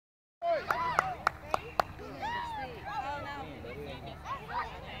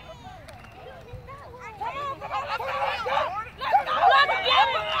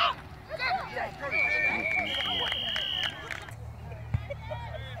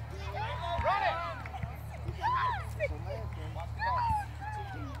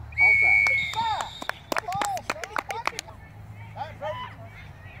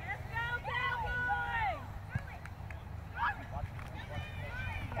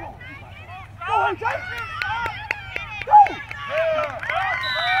AJ! Go!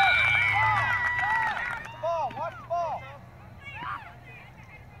 Watch the ball.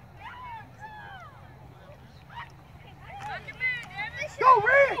 Go,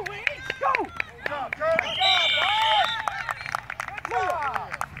 Reed! Go!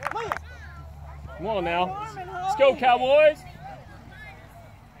 Come on now. Let's go, Cowboys.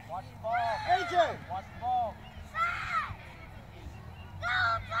 Watch the ball. AJ! Watch the ball.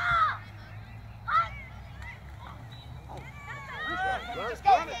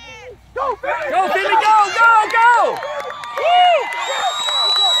 Go, Finley! Go, Finley, go, go, go! Woo!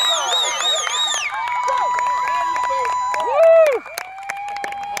 Woo!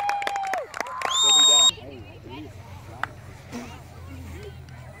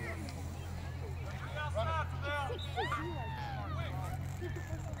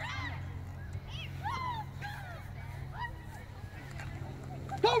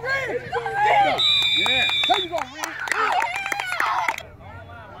 Go, Reed! Yeah. There you go, Reed!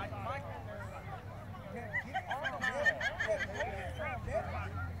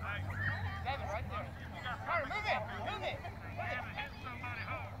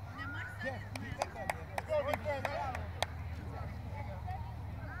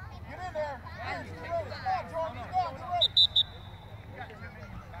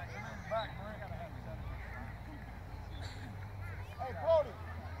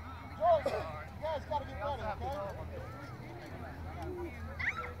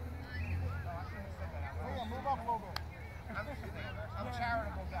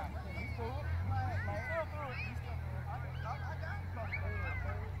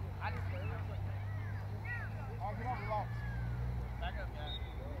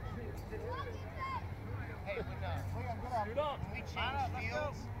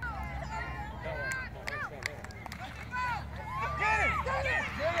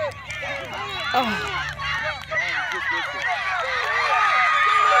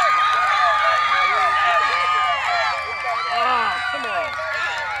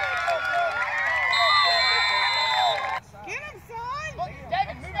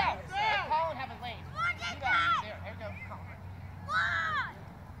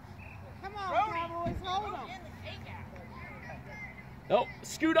 Oh,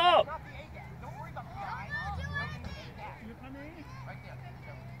 scoot up.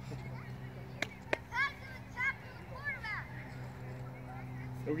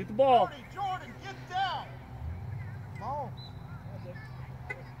 Go get the ball. Jordan, get down. Ball.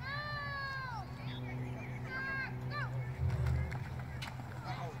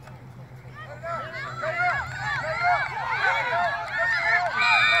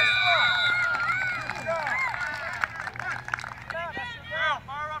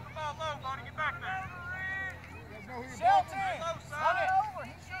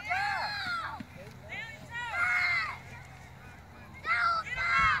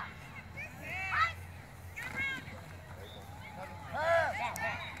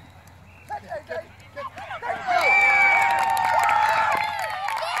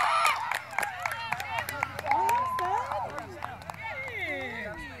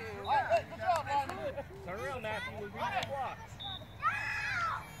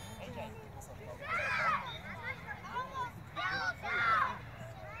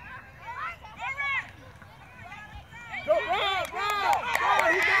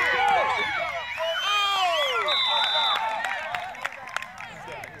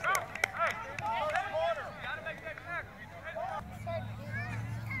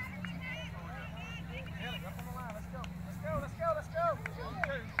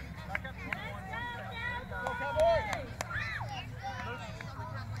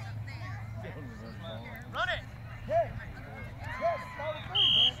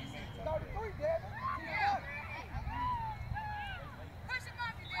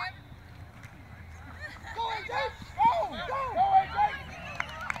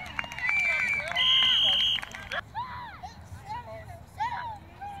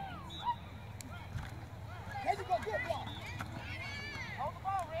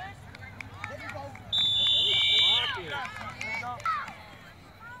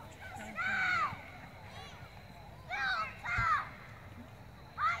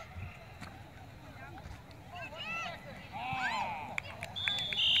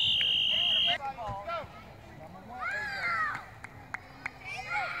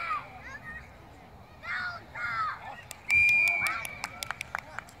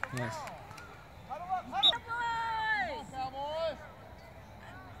 Nice.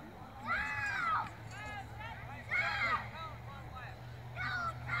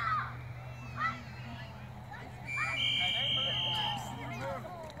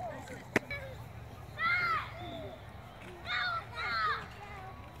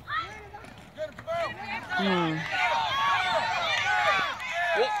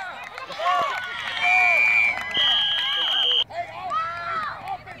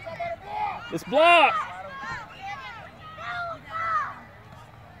 It's blocked.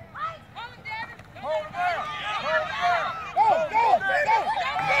 Hold him down. Hold him down. Go, go, go, go, go,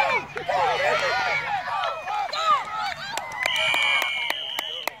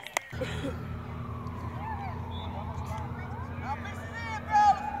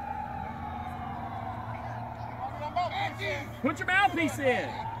 Put your mouthpiece in.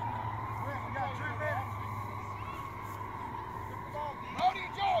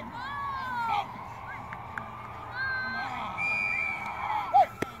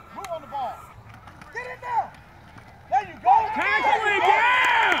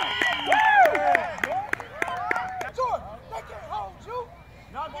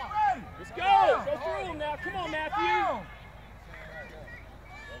 Let's go. Go through him now. Come on, Matthew.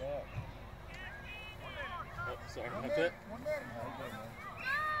 Oh, sorry. That's it.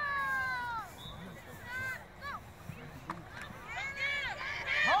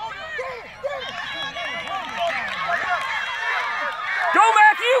 Go,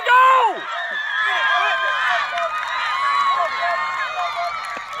 Matthew, go!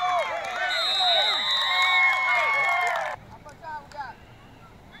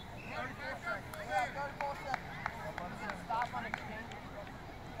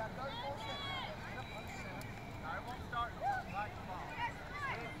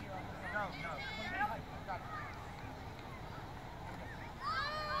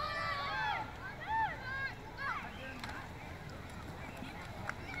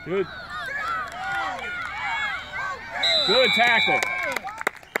 Good. Good tackle.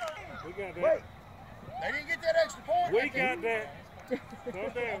 We got that. Wait. They didn't get that extra point. We got that.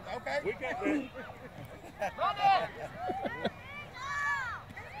 Calm down. Okay. We got that. Run it.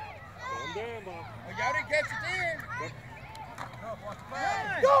 Calm down, Bob. Well, y'all didn't catch it then.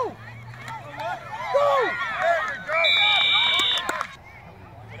 Go! Go! There you go.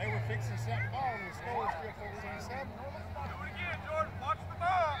 They were fixing something ball and the score was still 14-7. Again, Jordan, watch the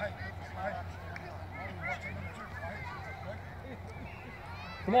ball. Hey,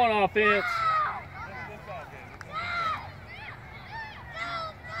 Come on, offense.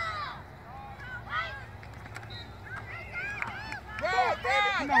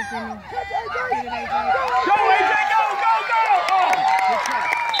 Come on, Jimmy. Go, AJ, go, go, go! Oh, good try.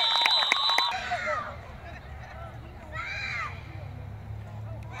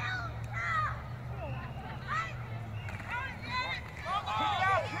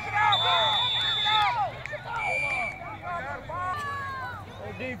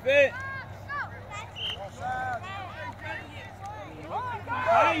 Defense.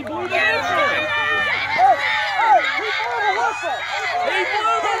 Hey, he blew the whistle. He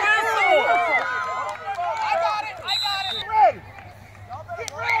blew the whistle. I got it. Ready. Get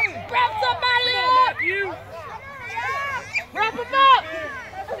ready. Wrap somebody up. Matthew. Wrap him up.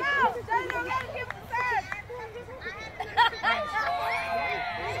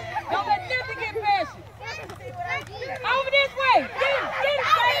 Don't let nothing get past you. Over this way. Get him,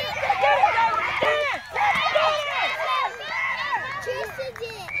 David. Get him, David.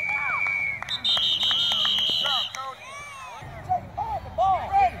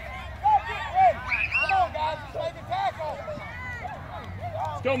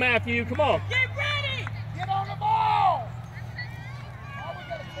 Let's go, Matthew. Come on. Get ready. Get on the ball.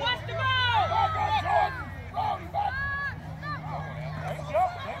 Watch the ball. Go, Jordan. Brody, back. Take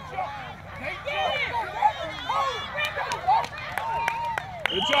jump.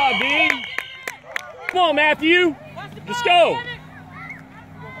 Good job, B. Come on, Matthew. Let's go.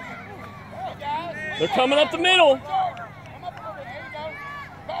 They're coming up the middle. Come up a little bit. There you go.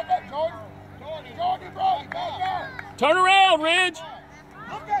 Back up, Jordan. Jordan, Brody, back up. Turn around, Ridge.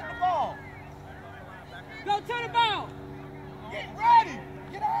 Look at the ball. Go to the ball. Get ready.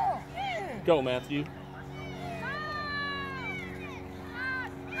 Get on. Go, Matthew.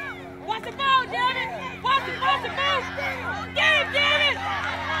 Watch the ball, David. Watch the ball. Get him, David.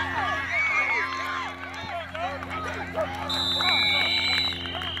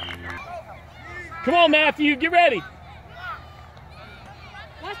 Come on, Matthew. Get ready.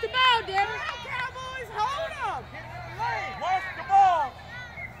 Watch the ball, David. Cowboys, hold up. Watch the ball.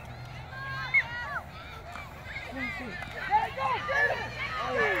 There you go,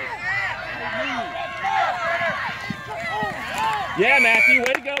 Yeah, Matthew.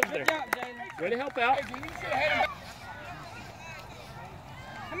 Way to go there. Good job, Jalen. Way to help out.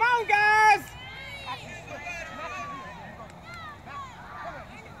 Come on, guys.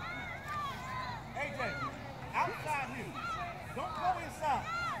 AJ, outside you. Don't go inside.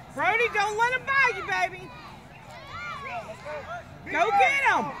 Brody, don't let him buy you, baby. Go get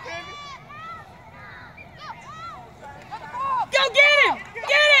him. Go get him.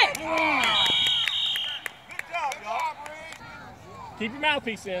 Get it. Keep your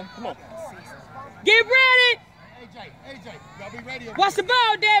mouthpiece in. Come on. Get ready. AJ, y'all be ready. Watch the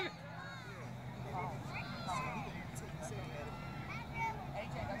ball, David.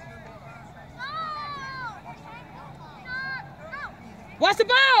 Watch the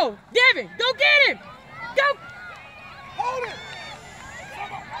ball, David. Go get him. Go. Hold it.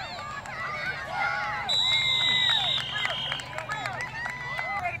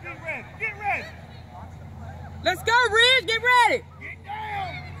 Get ready. Let's go, Ridge. Get ready. Get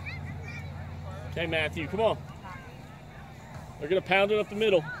down. Okay, Matthew, come on. They're going to pound it up the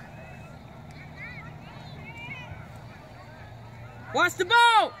middle. Watch the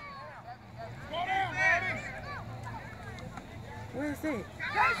ball. Go down, Daddy. Where is it?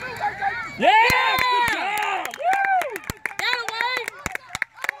 Yes! Good job! Woo! That away.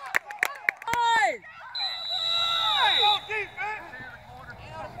 Hey. Come on, defense.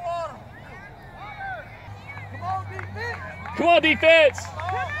 Come on, defense. Come on, defense!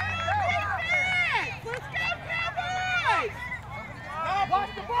 Let's go, Cowboys.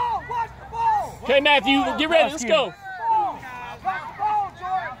 Watch the ball. Watch the ball. Okay, Matthew, get ready. Let's go. Watch the ball,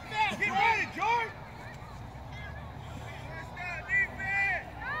 Jordan. Get ready, Jordan.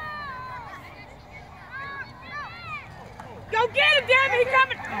 Go get him, David. He's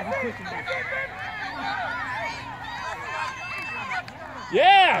coming.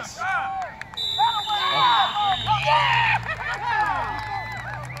 Yes!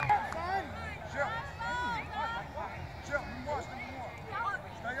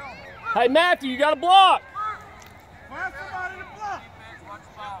 Hey, Matthew, you got to block. Find somebody to block.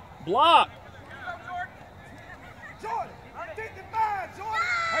 Block. Jordan, get the man, Jordan.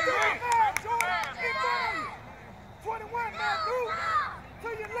 Get the man, Jordan. Get down. 21, Matthew. To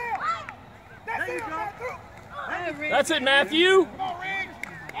your left. That's it, Matthew. That's it, Matthew. Come on, Riggs.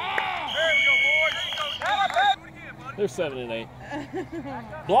 There you go, boys. They're 7 and 8.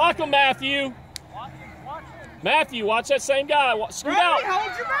 Block them, Matthew. Matthew, watch that same guy. Scoot out.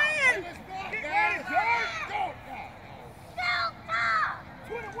 Hold your man. Get ready, Jordan. Go.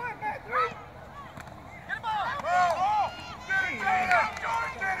 21, Matthew. Get him on.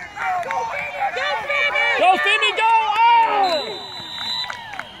 Go, Finny, go! Oh!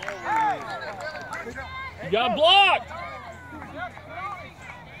 You got blocked.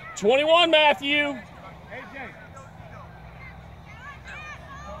 21, Matthew.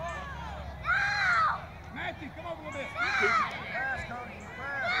 Matthew, come over a little bit.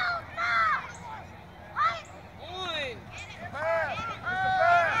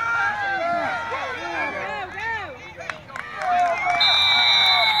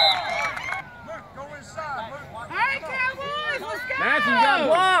 Go inside. All right, Cowboys, let's go. Matthew, you got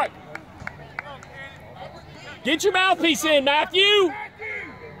blocked. Get your mouthpiece in, Matthew. Come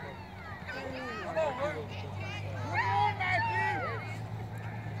on, Luke. Come on, Matthew.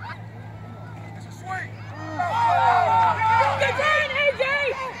 It's a swing. Get down, AJ.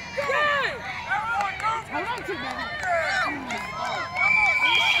 Run. Hold on to that.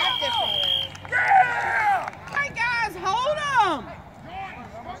 Yeah! All right, guys, hold them.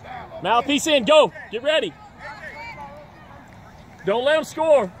 Mouthpiece in, go. Get ready. Don't let them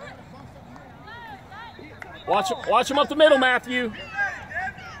score. Watch them up the middle, Matthew. Down.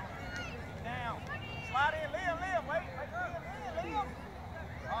 Slide in, Liam. Wait. Liam. All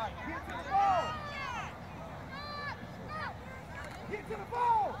right, get to the ball. Get to the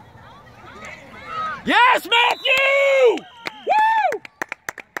ball. Yes, Matthew! Woo!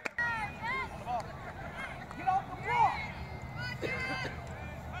 Get off the block.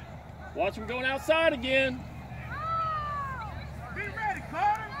 Watch him going outside again. Be ready,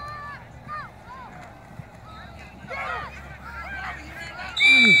 Carter.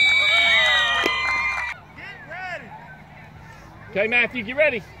 Get ready. Okay, Matthew, get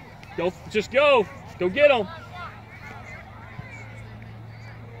ready. Go, just go. Go get him.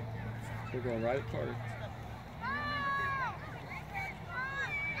 They're going right at Carter.